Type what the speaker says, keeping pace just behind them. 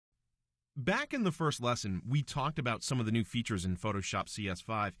Back in the first lesson, we talked about some of the new features in Photoshop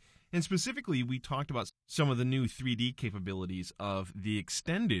CS5, and specifically, we talked about some of the new 3D capabilities of the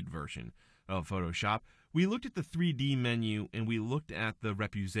extended version of Photoshop. We looked at the 3D menu and we looked at the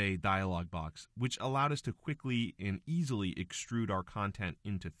Repoussé dialog box, which allowed us to quickly and easily extrude our content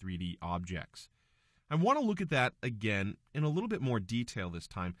into 3D objects. I want to look at that again in a little bit more detail this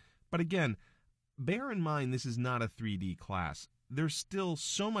time, but again, bear in mind this is not a 3D class. There's still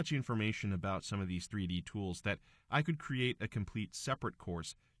so much information about some of these 3D tools that I could create a complete separate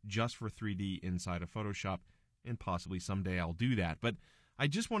course just for 3D inside of Photoshop, and possibly someday I'll do that. But I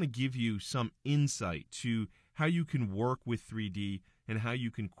just want to give you some insight to how you can work with 3D and how you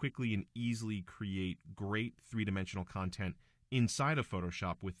can quickly and easily create great three-dimensional content inside of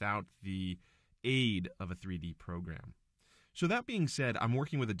Photoshop without the aid of a 3D program. So that being said, I'm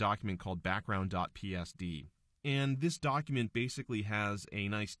working with a document called background.psd. And this document basically has a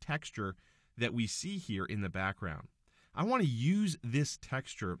nice texture that we see here in the background. I want to use this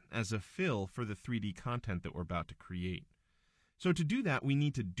texture as a fill for the 3D content that we're about to create. So to do that, we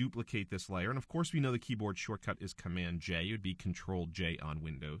need to duplicate this layer. And of course, we know the keyboard shortcut is Command-J. It would be Control-J on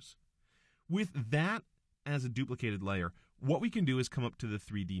Windows. With that as a duplicated layer, what we can do is come up to the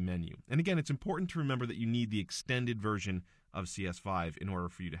 3D menu. And again, it's important to remember that you need the extended version of CS5 in order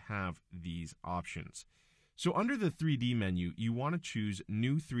for you to have these options. So under the 3D menu, you want to choose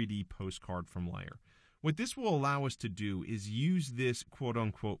New 3D Postcard from Layer. What this will allow us to do is use this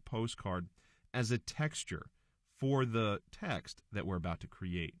quote-unquote postcard as a texture for the text that we're about to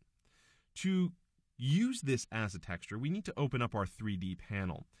create. To use this as a texture, we need to open up our 3D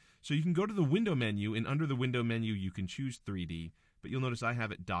panel. So you can go to the Window menu, and under the Window menu, you can choose 3D, but you'll notice I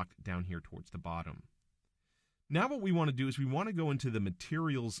have it docked down here towards the bottom. Now what we want to do is we want to go into the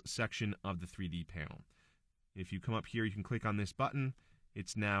Materials section of the 3D panel. If you come up here, you can click on this button.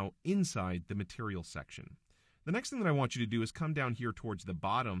 It's now inside the Materials section. The next thing that I want you to do is come down here towards the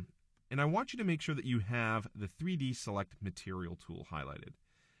bottom, and I want you to make sure that you have the 3D Select Material tool highlighted.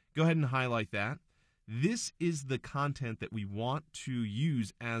 Go ahead and highlight that. This is the content that we want to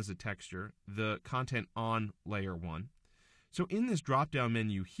use as a texture, the content on Layer 1. So in this drop-down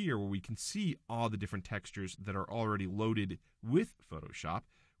menu here, where we can see all the different textures that are already loaded with Photoshop,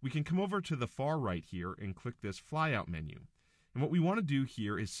 we can come over to the far right here and click this flyout menu. And what we want to do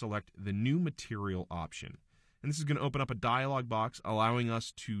here is select the New Material option. And this is going to open up a dialog box allowing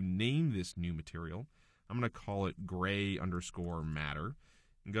us to name this new material. I'm going to call it gray_matter.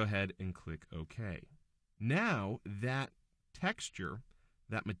 And go ahead and click OK. Now that texture,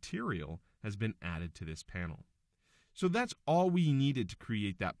 that material, has been added to this panel. So that's all we needed to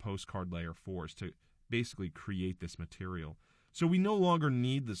create that postcard layer for, is to basically create this material. So we no longer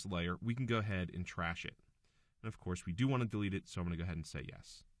need this layer. We can go ahead and trash it. And of course, we do want to delete it, so I'm going to go ahead and say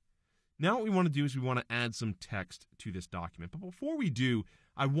yes. Now what we want to do is we want to add some text to this document. But before we do,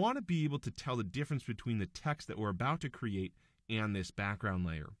 I want to be able to tell the difference between the text that we're about to create and this background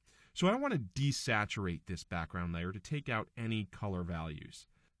layer. So I want to desaturate this background layer to take out any color values.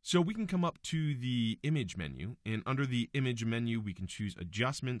 So we can come up to the Image menu, and under the Image menu, we can choose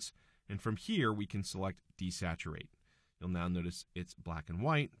Adjustments, and from here, we can select Desaturate. You'll now notice it's black and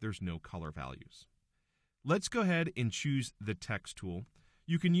white. There's no color values. Let's go ahead and choose the Text tool.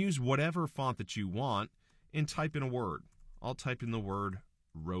 You can use whatever font that you want and type in a word. I'll type in the word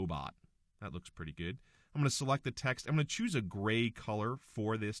robot. That looks pretty good. I'm going to select the text. I'm going to choose a gray color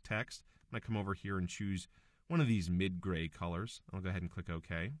for this text. I'm going to come over here and choose one of these mid-gray colors. I'll go ahead and click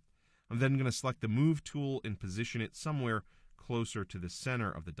OK. I'm then going to select the Move tool and position it somewhere closer to the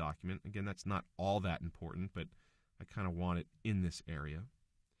center of the document. Again, that's not all that important, but I kind of want it in this area.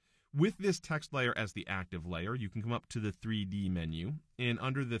 With this text layer as the active layer, you can come up to the 3D menu, and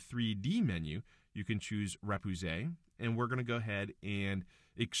under the 3D menu, you can choose Repoussé, and we're going to go ahead and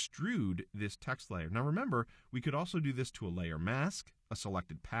extrude this text layer. Now remember, we could also do this to a layer mask, a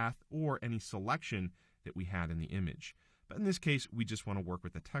selected path, or any selection that we had in the image. But in this case, we just want to work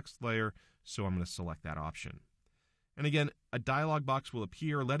with the text layer, so I'm going to select that option. And again, a dialog box will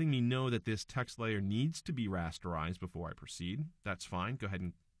appear letting me know that this text layer needs to be rasterized before I proceed. That's fine. Go ahead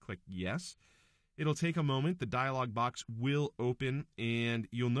and click yes. It'll take a moment. The dialog box will open, and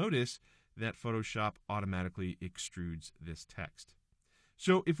you'll notice that Photoshop automatically extrudes this text.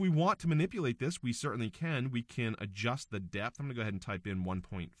 So if we want to manipulate this, we certainly can. We can adjust the depth. I'm going to go ahead and type in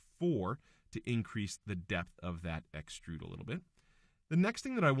 1.4 to increase the depth of that extrude a little bit. The next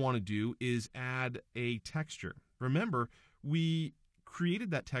thing that I want to do is add a texture. Remember, we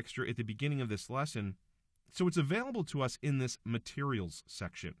created that texture at the beginning of this lesson, so it's available to us in this Materials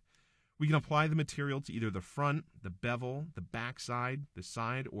section. We can apply the material to either the front, the bevel, the back side, the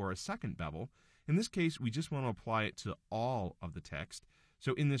side, or a second bevel. In this case, we just want to apply it to all of the text.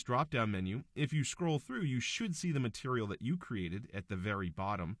 So in this drop-down menu, if you scroll through, you should see the material that you created at the very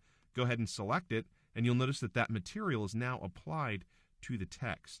bottom. Go ahead and select it, and you'll notice that that material is now applied to the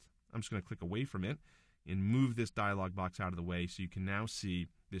text. I'm just going to click away from it and move this dialog box out of the way so you can now see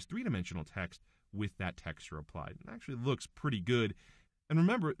this three-dimensional text with that texture applied. It actually looks pretty good. And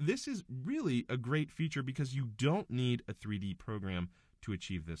remember, this is really a great feature because you don't need a 3D program to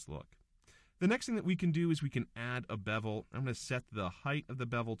achieve this look. The next thing that we can do is we can add a bevel. I'm going to set the height of the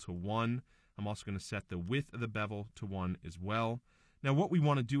bevel to 1. I'm also going to set the width of the bevel to 1 as well. Now what we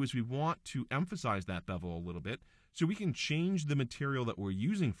want to do is we want to emphasize that bevel a little bit, so we can change the material that we're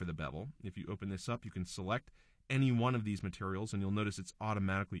using for the bevel. If you open this up, you can select any one of these materials, and you'll notice it's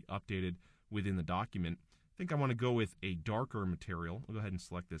automatically updated within the document. I think I want to go with a darker material. I'll go ahead and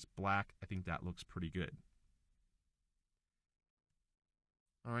select this black. I think that looks pretty good.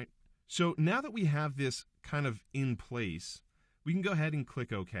 All right. So now that we have this kind of in place, we can go ahead and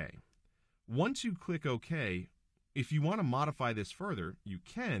click OK. Once you click OK, if you want to modify this further, you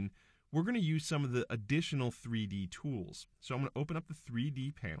can. We're going to use some of the additional 3D tools. So I'm going to open up the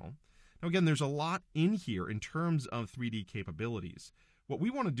 3D panel. Now again, there's a lot in here in terms of 3D capabilities. What we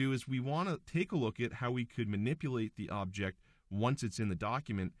want to do is we want to take a look at how we could manipulate the object once it's in the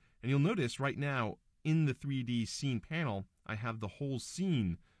document. And you'll notice right now in the 3D scene panel, I have the whole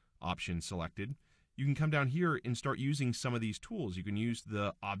scene option selected. You can come down here and start using some of these tools. You can use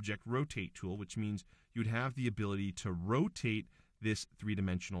the object rotate tool, which means you'd have the ability to rotate this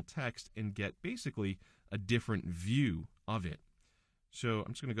three-dimensional text and get basically a different view of it. So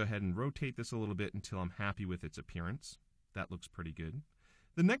I'm just going to go ahead and rotate this a little bit until I'm happy with its appearance. That looks pretty good.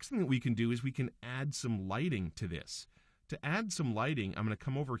 The next thing that we can do is we can add some lighting to this. To add some lighting, I'm going to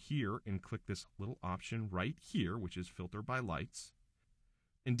come over here and click this little option right here, which is Filter by Lights.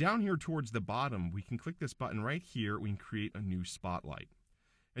 And down here towards the bottom, we can click this button right here. We can create a new spotlight.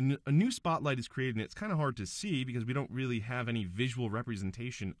 And a new spotlight is created, and it's kind of hard to see because we don't really have any visual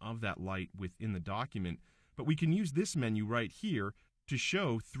representation of that light within the document. But we can use this menu right here to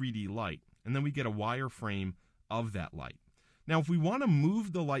show 3D light. And then we get a wireframe of that light. Now, if we want to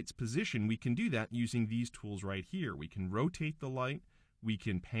move the light's position, we can do that using these tools right here. We can rotate the light, we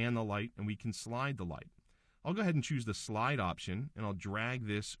can pan the light, and we can slide the light. I'll go ahead and choose the slide option, and I'll drag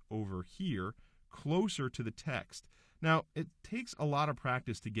this over here closer to the text. Now, it takes a lot of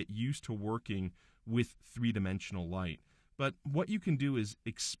practice to get used to working with three-dimensional light. But what you can do is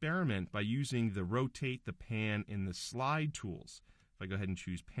experiment by using the rotate, the pan, and the slide tools. If I go ahead and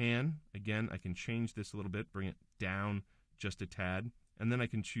choose pan, again, I can change this a little bit, bring it down just a tad, and then I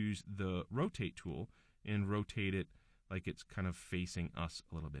can choose the rotate tool and rotate it like it's kind of facing us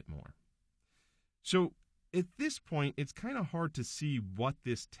a little bit more. So at this point, it's kind of hard to see what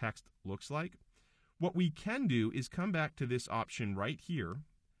this text looks like. What we can do is come back to this option right here,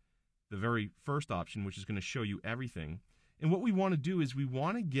 the very first option, which is going to show you everything. And what we want to do is we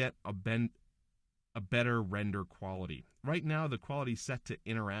want to get a better render quality. Right now, the quality is set to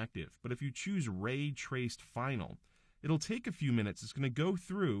interactive, but if you choose Ray Traced Final, it'll take a few minutes. It's going to go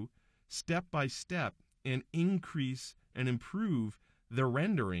through step by step and increase and improve the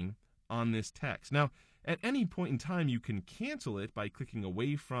rendering on this text. Now, at any point in time, you can cancel it by clicking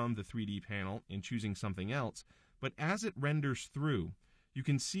away from the 3D panel and choosing something else. But as it renders through, you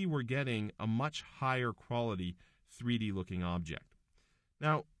can see we're getting a much higher quality 3D looking object.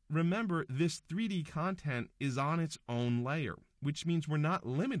 Now, remember, this 3D content is on its own layer, which means we're not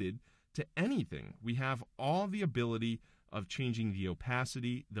limited to anything. We have all the ability of changing the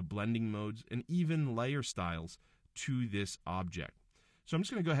opacity, the blending modes, and even layer styles to this object. So I'm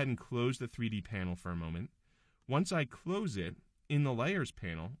just going to go ahead and close the 3D panel for a moment. Once I close it, in the Layers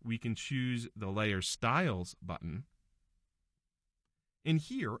panel, we can choose the Layer Styles button. And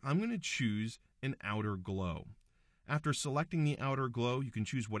here, I'm going to choose an outer glow. After selecting the outer glow, you can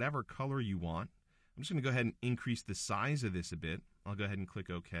choose whatever color you want. I'm just going to go ahead and increase the size of this a bit. I'll go ahead and click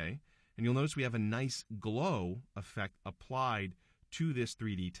OK. And you'll notice we have a nice glow effect applied to this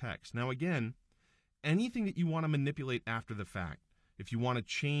 3D text. Now again, anything that you want to manipulate after the fact, if you want to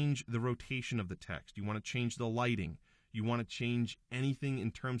change the rotation of the text, you want to change the lighting, you want to change anything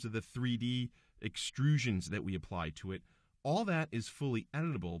in terms of the 3D extrusions that we apply to it, all that is fully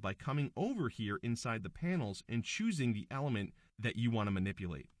editable by coming over here inside the panels and choosing the element that you want to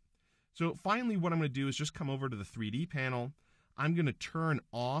manipulate. So finally, what I'm going to do is just come over to the 3D panel. I'm going to turn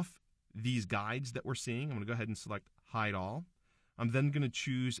off these guides that we're seeing. I'm going to go ahead and select Hide All. I'm then going to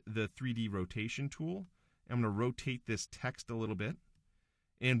choose the 3D rotation tool. I'm going to rotate this text a little bit.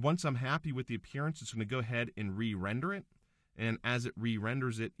 And once I'm happy with the appearance, it's going to go ahead and re-render it. And as it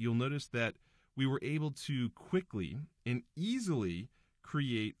re-renders it, you'll notice that we were able to quickly and easily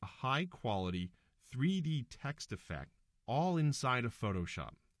create a high-quality 3D text effect all inside of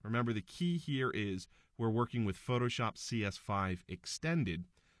Photoshop. Remember, the key here is we're working with Photoshop CS5 Extended.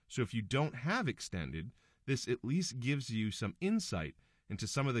 So if you don't have Extended, this at least gives you some insight into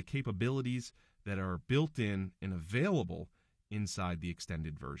some of the capabilities that are built in and available inside the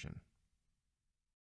extended version.